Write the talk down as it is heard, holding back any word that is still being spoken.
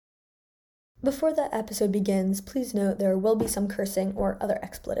Before the episode begins, please note there will be some cursing or other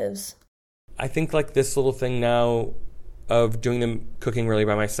expletives. I think like this little thing now of doing the cooking really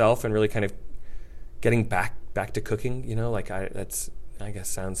by myself and really kind of getting back to cooking, you know, like that's I guess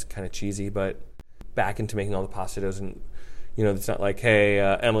sounds kind of cheesy, but back into making all the pasta doughs. And you know, it's not like, hey,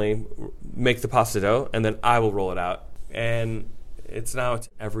 Emily, make the pasta dough and then I will roll it out. And it's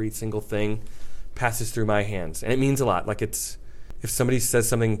every single thing passes through my hands, and it means a lot. Like, it's, if somebody says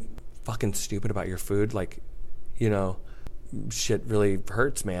something fucking stupid about your food, like, you know, shit really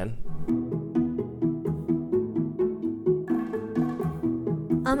hurts, man.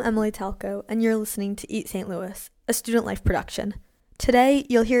 I'm Emily Talco, and you're listening to Eat St. Louis, a Student Life production. Today,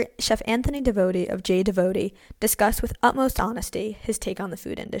 you'll hear Chef Anthony Devote of J. Devote discuss with utmost honesty his take on the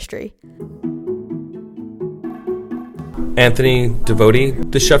food industry. Anthony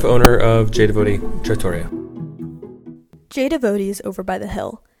Devote, the chef owner of J. Devote Trattoria. J. Devote is over by the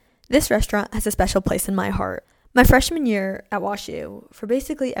hill. This restaurant has a special place in my heart. My freshman year at WashU, for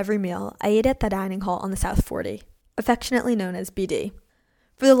basically every meal, I ate at the dining hall on the South 40, affectionately known as BD.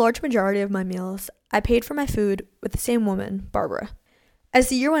 For the large majority of my meals, I paid for my food with the same woman, Barbara. As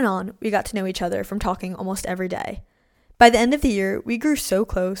the year went on, we got to know each other from talking almost every day. By the end of the year, we grew so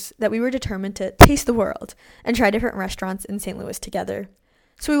close that we were determined to taste the world and try different restaurants in St. Louis together.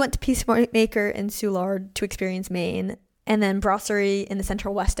 So we went to Peacemaker in Soulard to experience Maine, and then Brasserie in the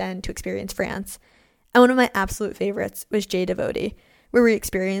Central West End to experience France. And one of my absolute favorites was J. Devote, where we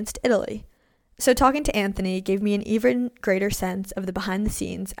experienced Italy. So talking to Anthony gave me an even greater sense of the behind the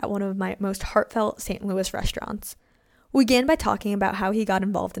scenes at one of my most heartfelt St. Louis restaurants. We began by talking about how he got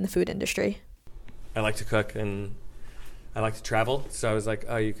involved in the food industry. I like to cook and I like to travel, so I was like,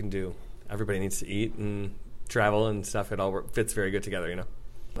 oh, everybody needs to eat and travel and stuff. It all fits very good together, you know.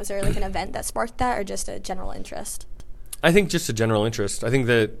 Was there like an event that sparked that, or just a general interest? I think just a general interest. I think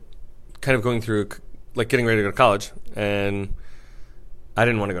that kind of going through, like, getting ready to go to college, and I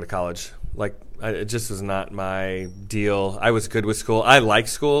didn't want to go to college. Like, it just was not my deal. I was good with school. I liked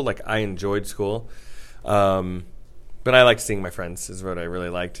school. Like, I enjoyed school. But I liked seeing my friends is what I really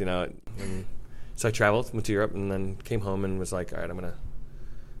liked, you know. And so I traveled, went to Europe, and then came home and was like, all right, I'm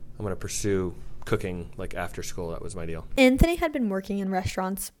gonna pursue cooking, like, after school. That was my deal. Anthony had been working in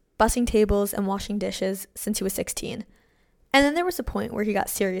restaurants, bussing tables and washing dishes since he was 16. And then there was a point where he got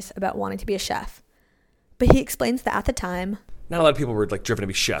serious about wanting to be a chef. But he explains that at the time, not a lot of people were, like, driven to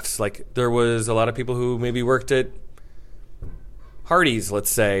be chefs. Like, there was a lot of people who maybe worked at Hardee's,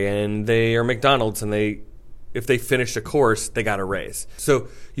 let's say, and they are McDonald's, and if they finished a course, they got a raise. So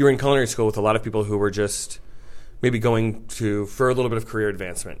you were in culinary school with a lot of people who were just maybe going for a little bit of career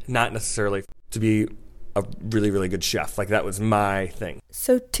advancement, not necessarily to be a really, really good chef. Like, that was my thing.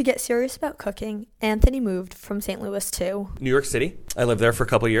 So to get serious about cooking, Anthony moved from St. Louis to New York City. I lived there for a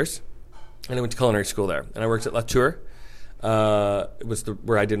couple of years, and I went to culinary school there. And I worked at La Tour. It was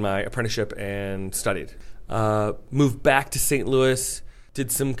where I did my apprenticeship and studied. Moved back to St. Louis, did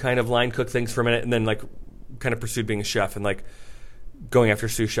some kind of line cook things for a minute, and then, like, kind of pursued being a chef and, like, going after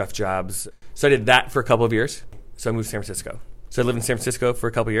sous chef jobs. So I did that for a couple of years. So I moved to San Francisco. So I lived in San Francisco for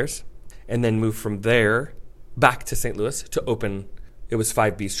a couple of years, and then moved from there back to St. Louis to open. It was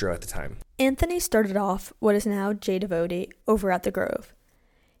Five Bistro at the time. Anthony started off what is now J. Devote over at The Grove.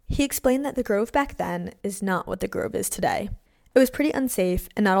 He explained that The Grove back then is not what The Grove is today. It was pretty unsafe,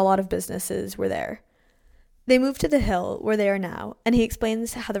 and not a lot of businesses were there. They moved to The Hill, where they are now, and he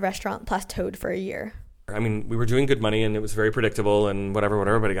explains how the restaurant plateaued for a year. I mean, we were doing good money, and it was very predictable, and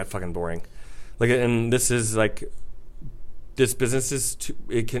whatever, but it got fucking boring. Like, and this business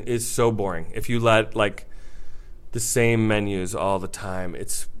is so boring. If you let, like, the same menus all the time,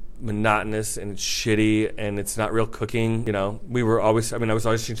 it's monotonous and it's shitty and it's not real cooking. You know, I was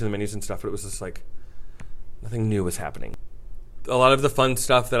always changing the menus and stuff, but it was just like nothing new was happening. A lot of the fun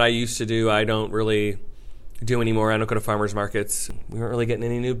stuff that I used to do, I don't really do anymore. I don't go to farmers markets. We weren't really getting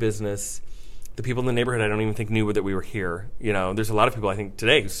any new business. The people in the neighborhood, I don't even think knew that we were here. You know, there's a lot of people I think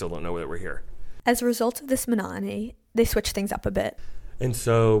today who still don't know that we're here. As a result of this monotony, they switched things up a bit. And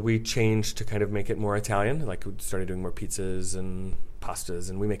so we changed to kind of make it more Italian. Like, we started doing more pizzas and pastas,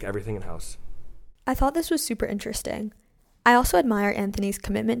 and we make everything in-house. I thought this was super interesting. I also admire Anthony's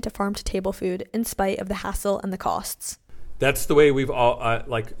commitment to farm-to-table food in spite of the hassle and the costs. That's the way we've all,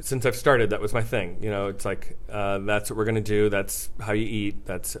 since I've started, that was my thing. You know, it's like, that's what we're going to do. That's how you eat.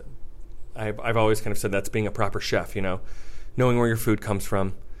 I've always kind of said that's being a proper chef, you know, knowing where your food comes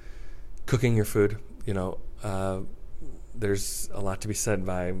from, cooking your food, you know. There's a lot to be said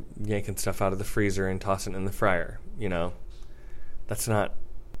by yanking stuff out of the freezer and tossing it in the fryer, you know. That's not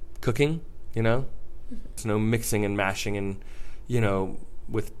cooking, you know. There's no mixing and mashing and, you know,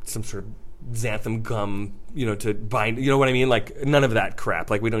 with some sort of xanthan gum, to bind, you know what I mean? Like, none of that crap.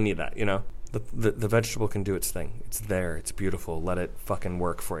 Like, we don't need that, The vegetable can do its thing. It's there. It's beautiful. Let it fucking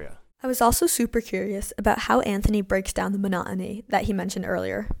work for you. I was also super curious about how Anthony breaks down the monotony that he mentioned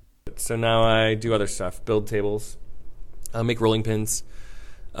earlier. So now I do other stuff, build tables, make rolling pins,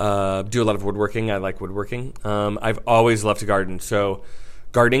 do a lot of woodworking. I like woodworking. I've always loved to garden. So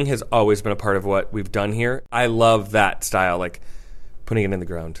gardening has always been a part of what we've done here. I love that style, like putting it in the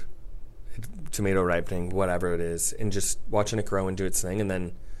ground, tomato ripening, whatever it is, and just watching it grow and do its thing, and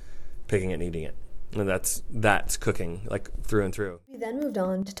then picking it and eating it. And that's cooking, like, through and through. We then moved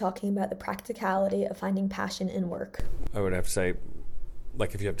on to talking about the practicality of finding passion in work. I would have to say,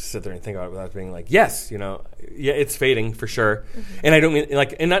 like, if you have to sit there and think about it without being like, yes, yeah, it's fading for sure. Mm-hmm. And I don't mean,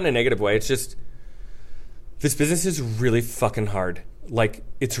 like, and not in a negative way. It's just, this business is really fucking hard. Like,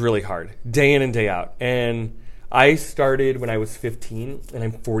 it's really hard, day in and day out. And I started when I was 15, and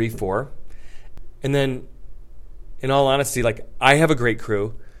I'm 44. And then, in all honesty, like, I have a great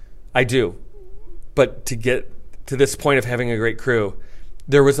crew. I do. But to get to this point of having a great crew,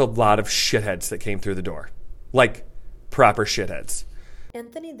 there was a lot of shitheads that came through the door. Like, proper shitheads.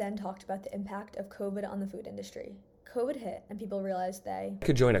 Anthony then talked about the impact of COVID on the food industry. COVID hit, and people realized they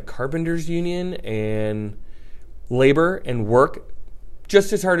could join a carpenters union and labor and work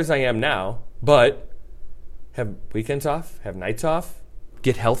just as hard as I am now, but have weekends off, have nights off,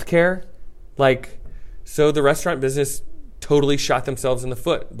 get health care. Like, so the restaurant business totally shot themselves in the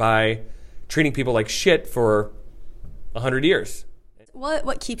foot by treating people like shit for 100 years.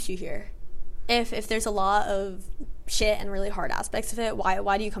 What keeps you here? If there's a lot of shit and really hard aspects of it,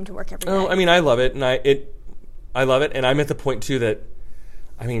 why do you come to work every day? Oh, I mean, I love it, and I love it, and I'm at the point too that,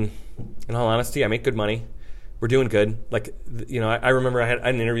 I mean, in all honesty, I make good money. We're doing good. Like, I remember I had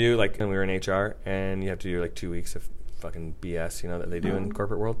an interview, like, when we were in HR, and you have to do like 2 weeks of fucking BS, that they do in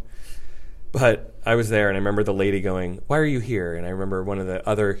corporate world. But I was there, and I remember the lady going, "Why are you here?" And I remember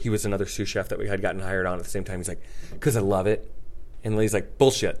he was another sous chef that we had gotten hired on at the same time. He's like, "Because I love it." And the lady's like,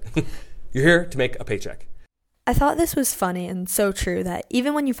 "Bullshit. You're here to make a paycheck." I thought this was funny and so true that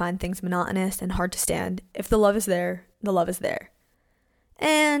even when you find things monotonous and hard to stand, if the love is there, the love is there.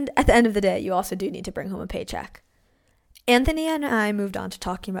 And at the end of the day, you also do need to bring home a paycheck. Anthony and I moved on to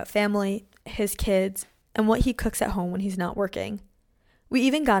talking about family, his kids, and what he cooks at home when he's not working. We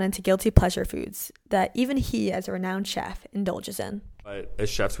even got into guilty pleasure foods that even he, as a renowned chef, indulges in. But as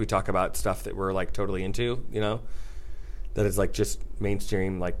chefs, we talk about stuff that we're, like, totally into, that is, like, just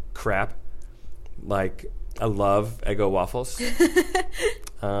mainstream, like, crap. Like, I love Eggo waffles.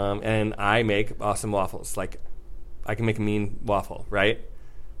 And I make awesome waffles. Like, I can make a mean waffle, right?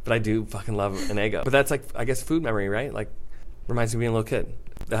 But I do fucking love an Eggo. But that's, like, I guess, food memory, right? Like, reminds me of being a little kid.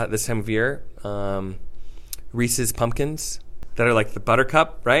 This time of year, Reese's Pumpkins that are like the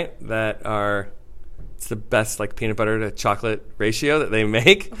buttercup, right? It's the best, like, peanut butter to chocolate ratio that they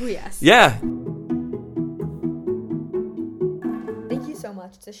make. Oh, yes. Yeah. Thank you so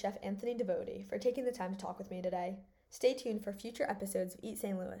much to Chef Anthony Devotie for taking the time to talk with me today. Stay tuned for future episodes of Eat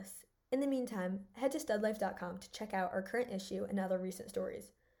St. Louis. In the meantime, head to studlife.com to check out our current issue and other recent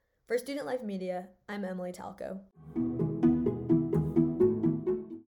stories. For Student Life Media, I'm Emily Talco.